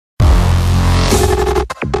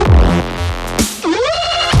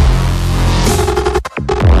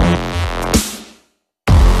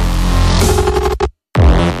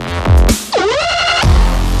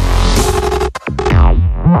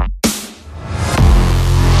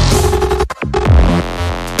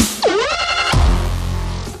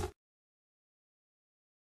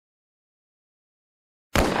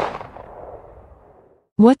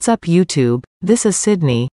What's up YouTube? This is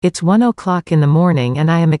Sydney. It's 1 o'clock in the morning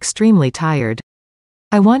and I am extremely tired.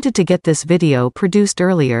 I wanted to get this video produced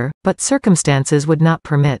earlier, but circumstances would not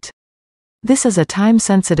permit. This is a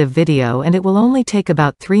time-sensitive video and it will only take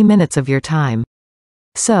about 3 minutes of your time.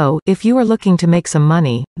 So, if you are looking to make some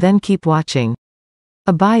money, then keep watching.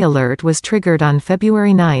 A buy alert was triggered on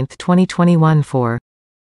February 9, 2021 for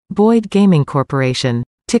BYD Gaming Corporation,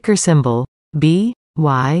 ticker symbol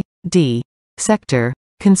BYD, sector,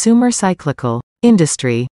 consumer cyclical,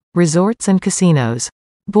 industry, resorts and casinos.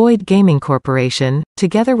 BYD Gaming Corporation,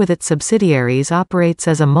 together with its subsidiaries, operates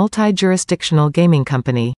as a multi-jurisdictional gaming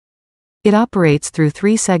company. It operates through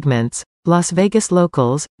 3 segments: Las Vegas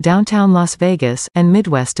locals, downtown Las Vegas, and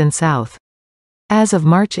Midwest and South. As of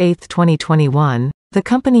March 8, 2021, the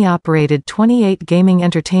company operated 28 gaming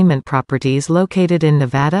entertainment properties located in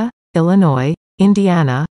Nevada, Illinois,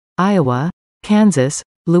 Indiana, Iowa, Kansas,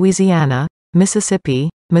 Louisiana, Mississippi,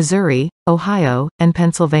 Missouri, Ohio, and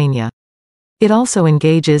Pennsylvania. It also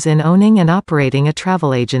engages in owning and operating a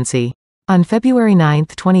travel agency. On February 9,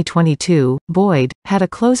 2022, BYD had a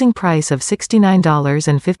closing price of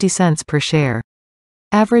 $69.50 per share.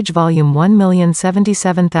 Average volume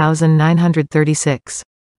 1,077,936.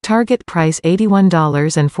 Target price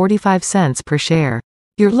 $81.45 per share.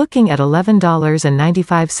 You're looking at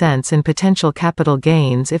 $11.95 in potential capital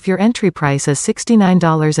gains if your entry price is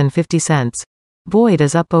 $69.50. BYD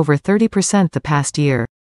is up over 30% the past year.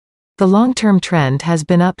 The long-term trend has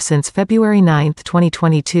been up since February 9,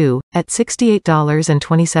 2022, at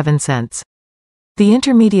 $68.27. The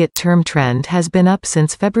intermediate-term trend has been up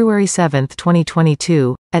since February 7,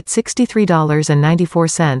 2022, at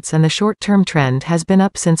 $63.94, and the short-term trend has been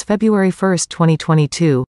up since February 1,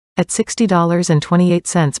 2022, at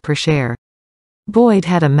 $60.28 per share. BYD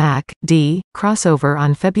had a Mac-D crossover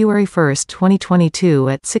on February 1, 2022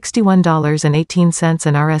 at $61.18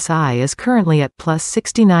 and RSI is currently at plus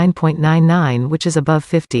 69.99, which is above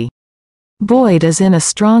 50. BYD is in a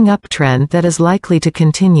strong uptrend that is likely to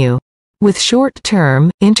continue. With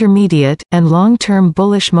short-term, intermediate, and long-term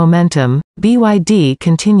bullish momentum, BYD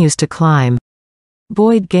continues to climb.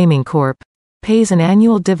 BYD Gaming Corp. Pays an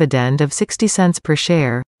annual dividend of 60 cents per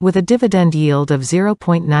share, with a dividend yield of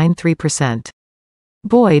 0.93%.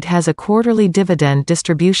 BYD has a quarterly dividend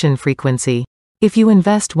distribution frequency. If you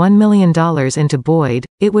invest $1 million into BYD,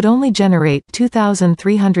 it would only generate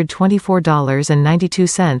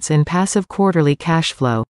 $2,324.92 in passive quarterly cash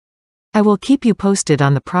flow. I will keep you posted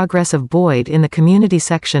on the progress of BYD in the community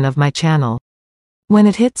section of my channel. When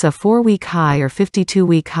it hits a 4-week high or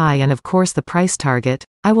 52-week high and of course the price target,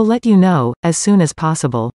 I will let you know, as soon as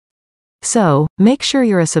possible. So, make sure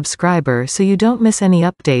you're a subscriber so you don't miss any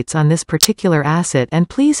updates on this particular asset, and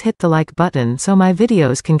please hit the like button so my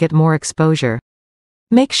videos can get more exposure.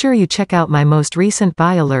 Make sure you check out my most recent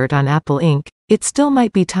buy alert on Apple Inc. It still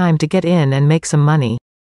might be time to get in and make some money.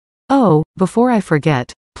 Oh, before I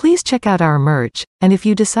forget, please check out our merch, and if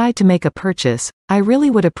you decide to make a purchase, I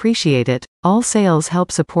really would appreciate it. All sales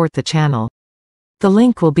help support the channel. The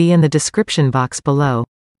link will be in the description box below.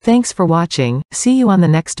 Thanks for watching, see you on the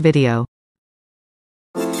next video.